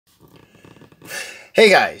Hey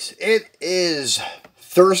guys, it is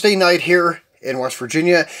Thursday night here in West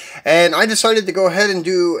Virginia, and I decided to go ahead and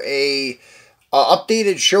do a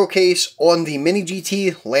updated showcase on the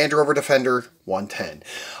MiniGT Land Rover Defender 110.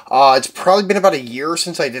 It's probably been about a year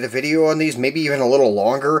since I did a video on these, maybe even a little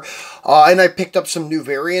longer, and I picked up some new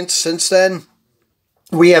variants since then.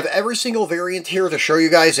 We have every single variant here to show you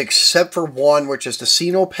guys except for one, which is the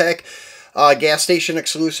Sinopec gas station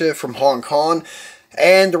exclusive from Hong Kong.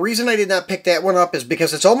 And the reason I did not pick that one up is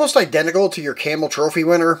because it's almost identical to your Camel Trophy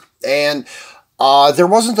winner, and there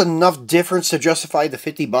wasn't enough difference to justify the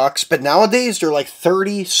 $50, but nowadays they're like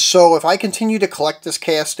 30, so if I continue to collect this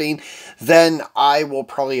casting, then I will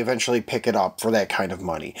probably eventually pick it up for that kind of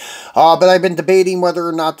money. But I've been debating whether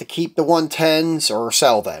or not to keep the 110s or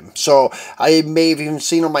sell them. So I may have even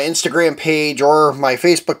seen on my Instagram page or my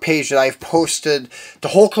Facebook page that I've posted the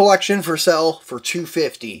whole collection for sale for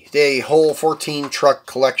 $250. The whole 14 truck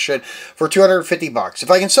collection for $250. If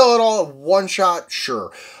I can sell it all at one shot,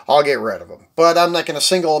 sure, I'll get rid of them. But I'm not going to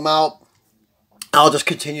single them out. I'll just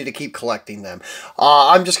continue to keep collecting them.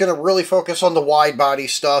 I'm just going to really focus on the wide body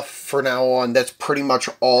stuff for now on. That's pretty much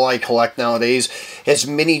all I collect nowadays. It's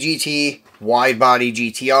MiniGT, wide body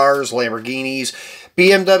GTRs, Lamborghinis,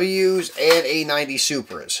 BMWs, and A90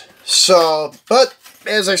 Supras. So, but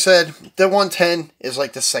as I said, the 110 is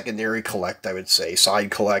like the secondary collect, I would say.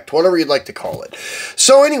 Side collect, whatever you'd like to call it.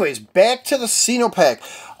 So anyways, back to the Sinopec.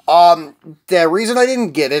 The reason I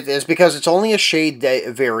didn't get it is because it's only a shade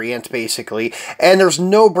variant, basically, and there's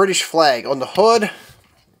no British flag on the hood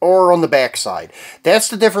or on the backside. That's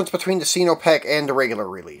the difference between the Sinopec and the regular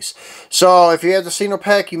release. So if you have the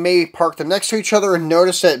Sinopec, you may park them next to each other and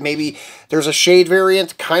notice that maybe there's a shade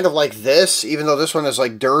variant kind of like this, even though this one is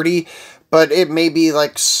like dirty. But it may be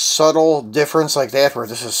like subtle difference like that, where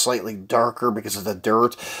this is slightly darker because of the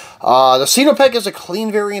dirt. The Sinopec is a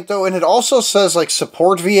clean variant though, and it also says like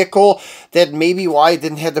support vehicle. That may be why it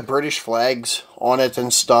didn't have the British flags on it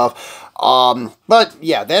and stuff. But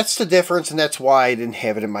yeah, that's the difference, and that's why I didn't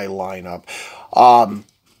have it in my lineup.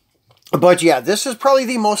 But yeah, this is probably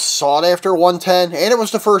the most sought after 110, and it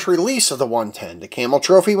was the first release of the 110, the Camel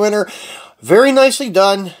Trophy winner. Very nicely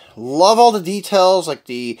done. Love all the details, like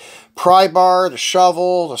the pry bar, the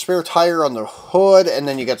shovel, the spare tire on the hood, and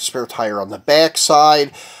then you got the spare tire on the back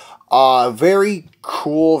side. Very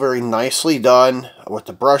cool, very nicely done with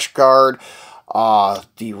the brush guard.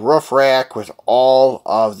 The roof rack with all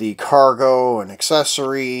of the cargo and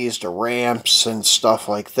accessories, the ramps and stuff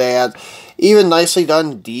like that. Even nicely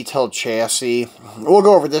done detailed chassis. We'll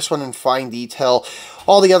go over this one in fine detail.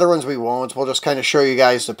 All the other ones we won't. We'll just kind of show you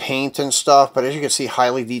guys the paint and stuff. But as you can see,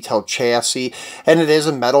 highly detailed chassis. And it is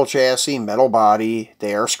a metal chassis, metal body.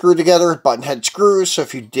 They are screwed together, button head screws. So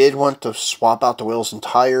if you did want to swap out the wheels and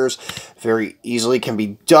tires, very easily can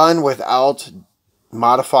be done without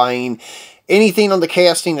modifying anything on the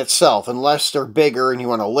casting itself, unless they're bigger and you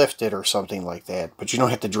want to lift it or something like that. But you don't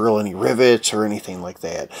have to drill any rivets or anything like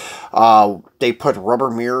that. They put rubber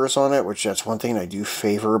mirrors on it, which that's one thing I do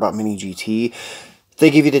favor about MiniGT. They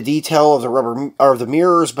give you the detail of the rubber or the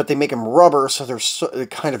mirrors, but they make them rubber, so they're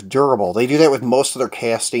kind of durable. They do that with most of their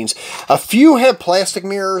castings. A few have plastic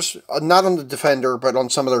mirrors, not on the Defender, but on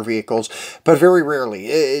some of their vehicles. But very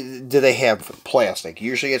rarely do they have plastic.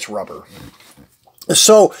 Usually it's rubber.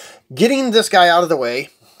 So, getting this guy out of the way,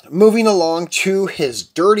 moving along to his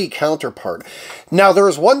dirty counterpart. Now, there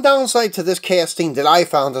is one downside to this casting that I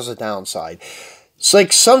found as a downside. It's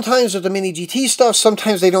like sometimes with the MiniGT stuff,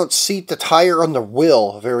 sometimes they don't seat the tire on the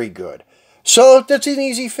wheel very good. So, that's an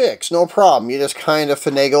easy fix, no problem. You just kind of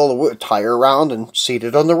finagle the tire around and seat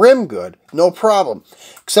it on the rim good. No problem.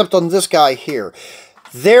 Except on this guy here.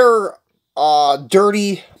 Their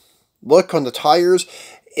dirty look on the tires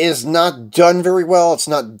is not done very well. It's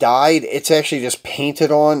not dyed. It's actually just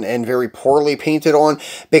painted on, and very poorly painted on,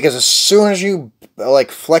 because as soon as you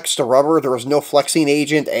like flex the rubber, there was no flexing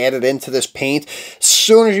agent added into this paint. As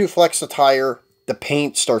soon as you flex the tire, the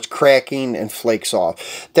paint starts cracking and flakes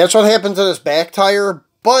off. That's what happened to this back tire,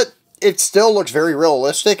 but it still looks very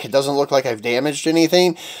realistic. It doesn't look like I've damaged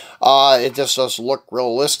anything. It just does look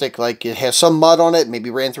realistic, like it has some mud on it, maybe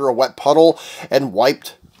ran through a wet puddle and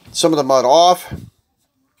wiped some of the mud off.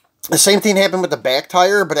 The same thing happened with the back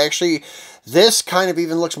tire, but actually this kind of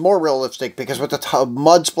even looks more realistic, because with the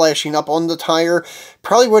mud splashing up on the tire,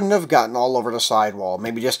 probably wouldn't have gotten all over the sidewall.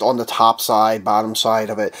 Maybe just on the top side, bottom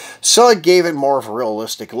side of it. So it gave it more of a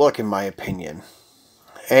realistic look, in my opinion.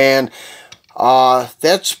 And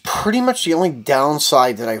that's pretty much the only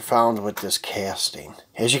downside that I found with this casting.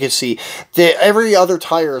 As you can see, every other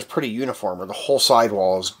tire is pretty uniform, or the whole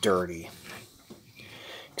sidewall is dirty.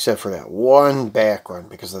 except for that one back one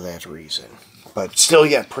because of that reason. But still,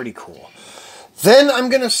 yeah, pretty cool. Then I'm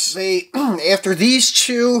going to say, after these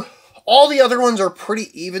two, all the other ones are pretty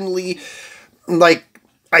evenly, like,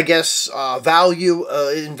 I guess,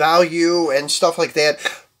 in value and stuff like that.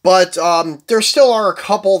 But there still are a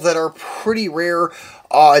couple that are pretty rare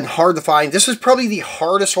and hard to find. This is probably the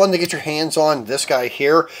hardest one to get your hands on, this guy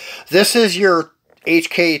here. This is your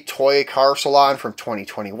HK Toy Car Salon from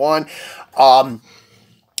 2021.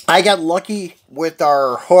 I got lucky with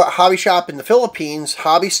our hobby shop in the Philippines,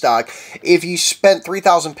 Hobby Stock. If you spent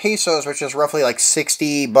 3,000 pesos, which is roughly like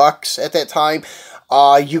 60 bucks at that time,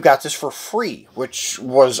 you got this for free, which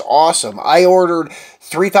was awesome. I ordered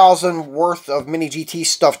 3,000 worth of MiniGT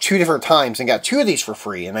stuff 2 different times and got 2 of these for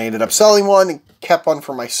free. And I ended up selling one and kept one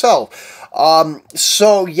for myself.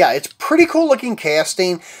 So yeah, it's pretty cool looking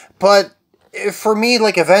casting, but for me,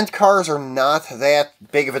 like, event cars are not that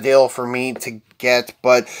big of a deal for me to get,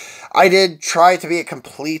 but I did try to be a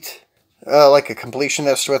complete, like a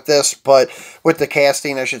completionist with this, but with the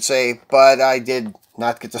casting, I should say, but I did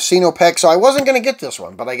not get the Sino pack, so I wasn't going to get this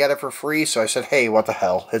one, but I got it for free, so I said, hey, what the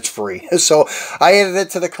hell, it's free. So I added it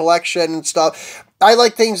to the collection and stuff. I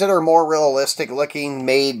like things that are more realistic looking,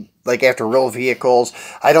 made, like, after real vehicles.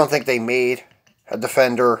 I don't think they made a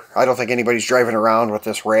Defender. I don't think anybody's driving around with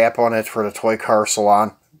this wrap on it for the Toy Car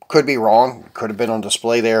Salon. Could be wrong. Could have been on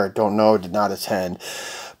display there. I don't know. Did not attend.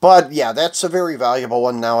 But yeah, that's a very valuable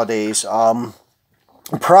one nowadays.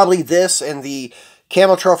 Probably this and the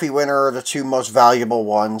Camel Trophy winner are the 2 most valuable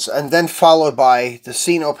ones. And then followed by the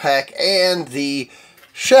Sino pack and the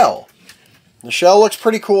shell. The shell looks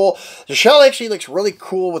pretty cool. The shell actually looks really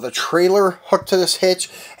cool with a trailer hooked to this hitch.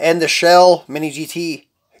 And the shell MiniGT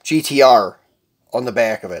GTR on the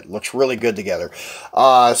back of it. Looks really good together.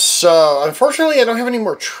 So, unfortunately, I don't have any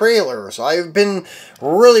more trailers. I've been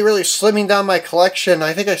really, really slimming down my collection.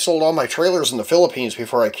 I think I sold all my trailers in the Philippines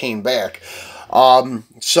before I came back.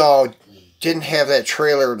 So, didn't have that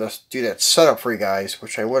trailer to do that setup for you guys,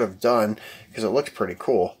 which I would have done, because it looks pretty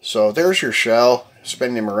cool. So, there's your shell.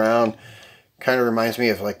 Spinning him around. Kind of reminds me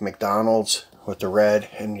of, like, McDonald's with the red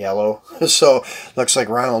and yellow. So, looks like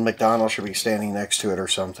Ronald McDonald should be standing next to it or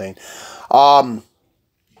something.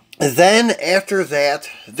 Then after that,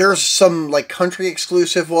 there's some like country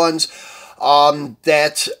exclusive ones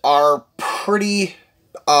that are pretty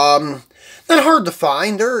not hard to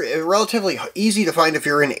find. They're relatively easy to find if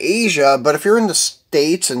you're in Asia, but if you're in the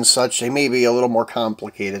States and such, they may be a little more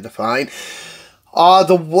complicated to find.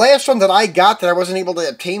 The last one that I got that I wasn't able to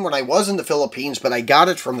obtain when I was in the Philippines, but I got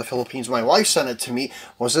it from the Philippines, my wife sent it to me,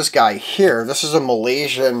 was this guy here. This is a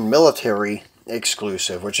Malaysian military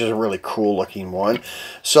exclusive, which is a really cool looking one.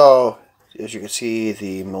 So, as you can see,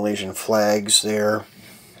 the Malaysian flags there.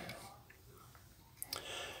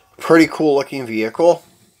 Pretty cool looking vehicle.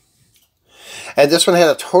 And this one had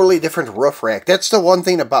a totally different roof rack. That's the one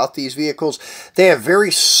thing about these vehicles. They have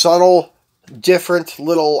very subtle, different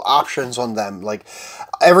little options on them. Like,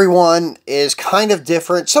 everyone is kind of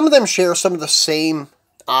different. Some of them share some of the same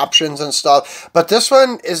options and stuff, but this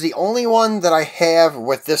one is the only one that I have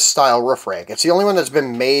with this style roof rack. It's the only one that's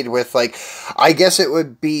been made with, like, I guess it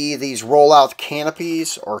would be these rollout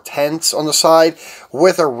canopies or tents on the side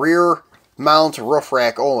with a rear mount roof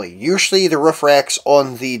rack only. Usually the roof racks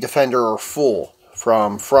on the Defender are full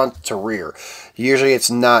from front to rear. Usually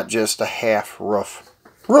it's not just a half roof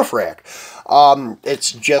rack.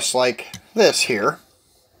 It's just like this here,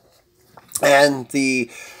 and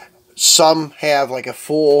some have like a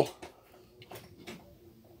full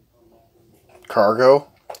cargo,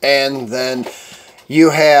 and then you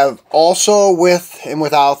have also with and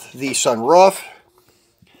without the sunroof,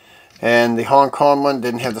 and the Hong Kong one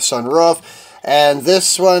didn't have the sunroof, and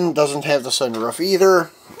this one doesn't have the sunroof either.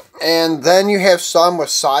 And then you have some with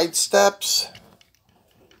side steps,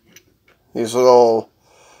 these little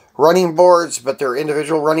running boards, but they're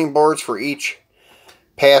individual running boards for each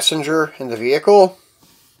passenger in the vehicle.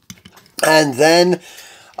 And then,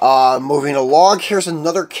 moving along, here's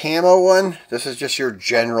another camo one. This is just your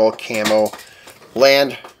general camo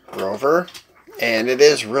Land Rover. And it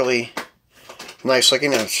is really nice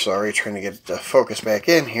looking. I'm sorry, trying to get the focus back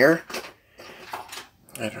in here.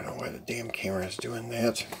 I don't know why the damn camera is doing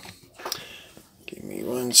that. Give me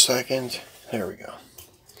 1 second. There we go.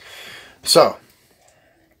 So,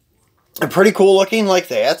 pretty cool looking like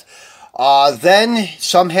that. Then,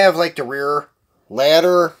 some have like the rear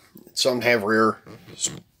ladder. Some have rear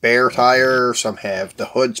spare tire, some have the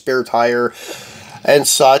hood spare tire, and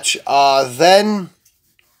such. Then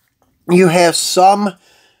you have some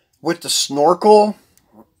with the snorkel,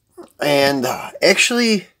 and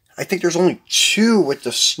actually, I think there's only 2 with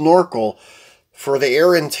the snorkel for the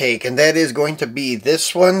air intake, and that is going to be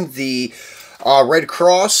this one, the Red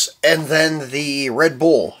Cross, and then the Red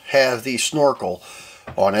Bull have the snorkel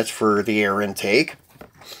on it for the air intake.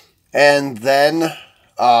 And then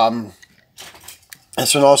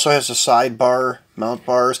this one also has a sidebar mount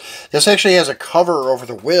bars. This actually has a cover over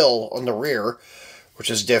the wheel on the rear, which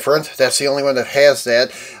is different. That's the only one that has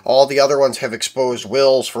that. All the other ones have exposed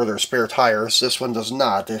wheels for their spare tires. This one does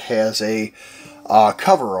not. It has a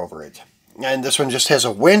cover over it. And this one just has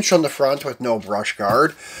a winch on the front with no brush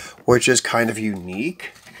guard, which is kind of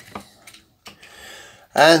unique.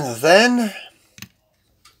 And then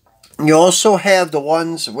you also have the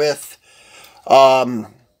ones with, what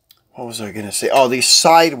was I going to say? Oh, these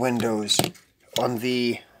side windows on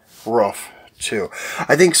the roof, too.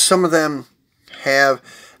 I think some of them have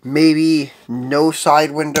maybe no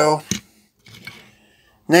side window.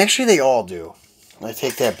 And actually, they all do. I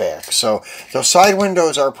take that back. So, those side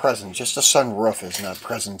windows are present. Just the sunroof is not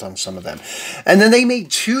present on some of them. And then they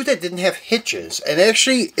made two that didn't have hitches. And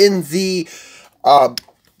actually, in the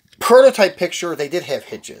prototype picture, they did have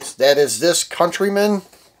hitches. That is this Countryman.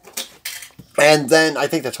 And then, I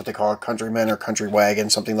think that's what they call it, Countryman or Country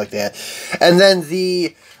Wagon, something like that. And then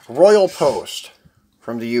the Royal Post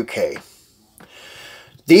from the UK.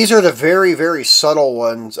 These are the very, very subtle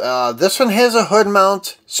ones. This one has a hood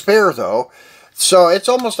mount spare, though. So, it's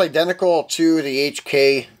almost identical to the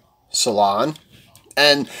HK Salon.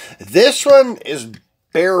 And this one is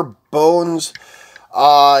bare bones,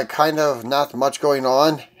 kind of not much going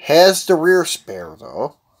on. Has the rear spare,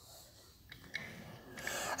 though.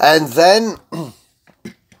 And then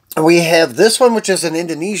we have this one, which is an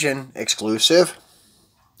Indonesian exclusive.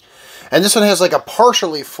 And this one has like a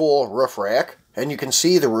partially full roof rack. And you can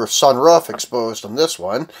see the sunroof exposed on this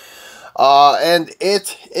one. And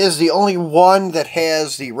it is the only one that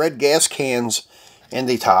has the red gas cans in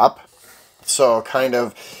the top. So kind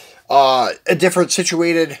of a different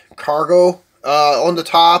situated cargo on the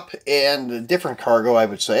top, and a different cargo, I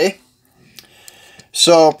would say.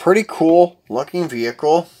 So pretty cool looking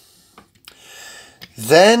vehicle.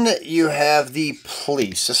 Then you have the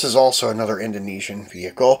Police. This is also another Indonesian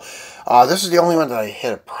vehicle. This is the only one that I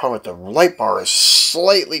had a problem with. The light bar is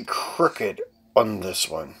slightly crooked on this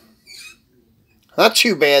one. Not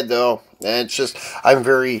too bad, though. It's just, I'm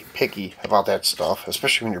very picky about that stuff,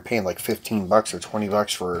 especially when you're paying like 15 bucks or 20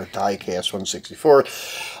 bucks for a Diecast 164.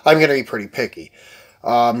 I'm going to be pretty picky.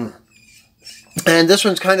 And this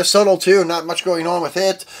one's kind of subtle, too. Not much going on with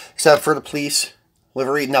it, except for the Police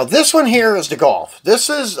livery. Now, this one here is the Golf. This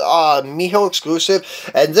is Miho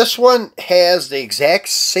exclusive, and this one has the exact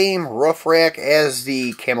same roof rack as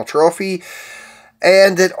the Camel Trophy,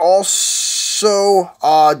 and it also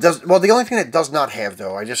does, well, the only thing it does not have,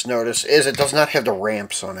 though, I just noticed, is it does not have the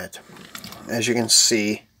ramps on it. As you can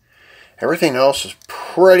see, everything else is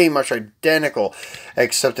pretty much identical,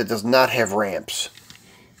 except it does not have ramps.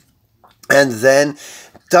 And then,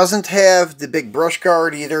 doesn't have the big brush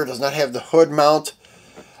guard either, does not have the hood mount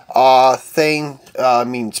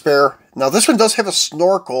spare. Now, this one does have a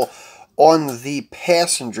snorkel on the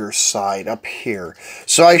passenger side up here.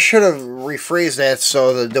 So I should have rephrased that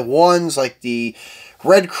so that the ones like the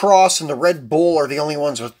Red Cross and the Red Bull are the only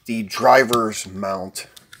ones with the driver's mount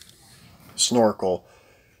snorkel.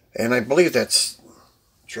 And I believe that's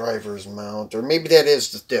driver's mount, or maybe that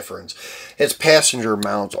is the difference. It's passenger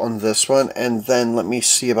mount on this one. And then let me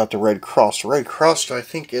see about the Red Cross. The Red Cross, I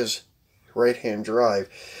think, is right-hand drive.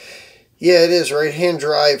 Yeah, it is right-hand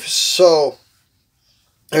drive. So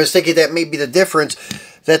I was thinking that may be the difference,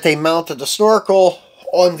 that they mounted the snorkel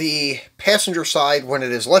on the passenger side when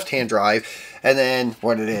it is left-hand drive, and then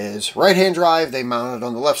when it is right-hand drive, they mount it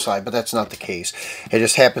on the left side, but that's not the case. It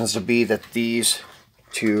just happens to be that these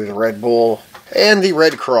two, the Red Bull and the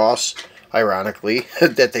Red Cross, ironically,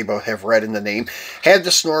 that they both have red in the name, had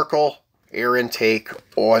the snorkel air intake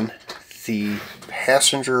on the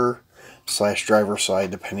passenger / driver side,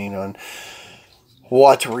 depending on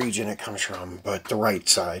what region it comes from, but the right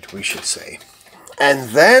side, we should say.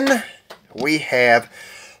 And then we have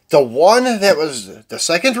the one that was the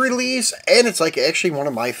second release, and it's like actually one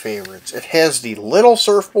of my favorites. It has the little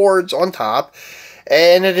surfboards on top,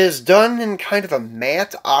 and it is done in kind of a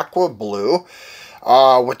matte aqua blue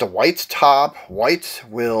with the white top, white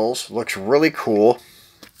wheels. Looks really cool.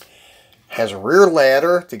 Has a rear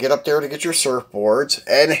ladder to get up there to get your surfboards,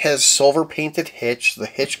 and it has silver painted hitch. The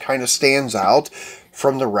hitch kind of stands out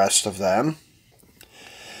from the rest of them.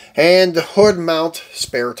 And the hood mount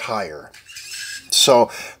spare tire. So,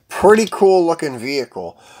 pretty cool looking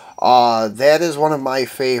vehicle. That is one of my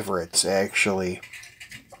favorites, actually.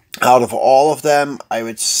 Out of all of them, I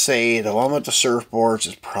would say the one with the surfboards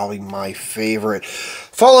is probably my favorite,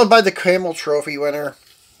 followed by the Camel Trophy winner.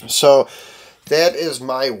 So that is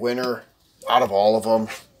my winner out of all of them,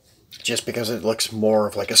 just because it looks more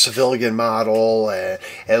of like a civilian model, and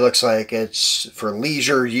it looks like it's for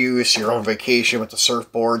leisure use, your own vacation with the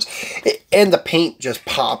surfboards. And the paint just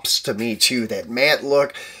pops to me too, that matte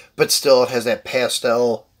look, but still it has that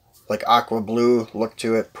pastel, like aqua blue look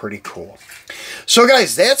to it. Pretty cool. So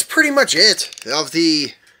guys, that's pretty much it of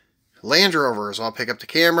the Land Rovers. I'll pick up the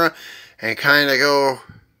camera and kind of go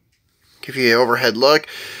give you an overhead look.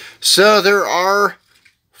 So there are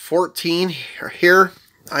 14 here,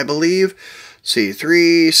 I believe. Let's see,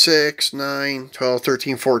 3, 6, 9, 12,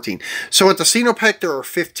 13, 14. So at the Sinopec, there are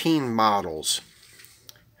 15 models.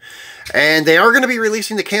 And they are going to be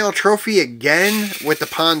releasing the Camel Trophy again with the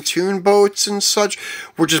pontoon boats and such,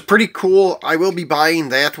 which is pretty cool. I will be buying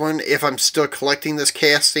that one if I'm still collecting this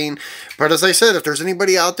casting. But as I said, if there's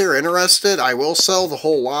anybody out there interested, I will sell the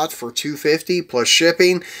whole lot for $250 plus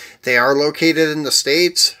shipping. They are located in the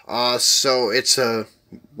States, so it's a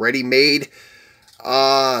ready-made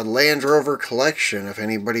Land Rover collection if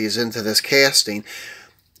anybody is into this casting.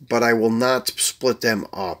 But I will not split them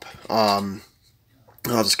up.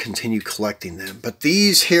 I'll just continue collecting them. But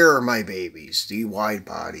these here are my babies. The wide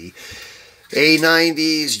body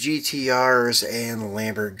A90s, GTRs, and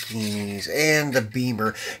Lamborghinis, and the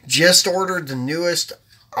Beamer. Just ordered the newest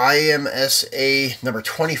IMSA number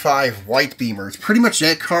 25 white Beamer. It's pretty much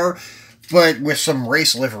that car, but with some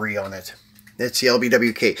race livery on it. That's the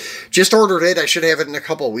LBWK. Just ordered it. I should have it in a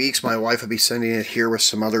couple of weeks. My wife will be sending it here with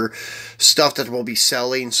some other stuff that we'll be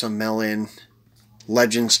selling. Some Mellon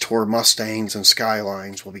Legends Tour Mustangs and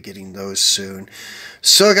Skylines. We'll be getting those soon.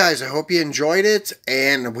 So guys, I hope you enjoyed it,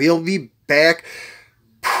 and we'll be back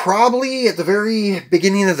probably at the very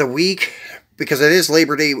beginning of the week, because it is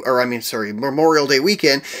Memorial Day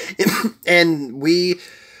weekend, and we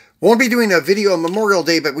won't be doing a video on Memorial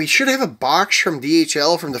Day, but we should have a box from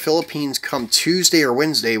DHL from the Philippines come Tuesday or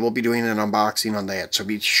Wednesday. We'll be doing an unboxing on that, so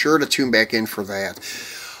be sure to tune back in for that.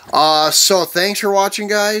 So thanks for watching,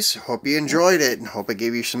 guys. Hope you enjoyed it, and hope I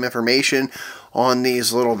gave you some information on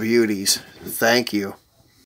these little beauties. Thank you.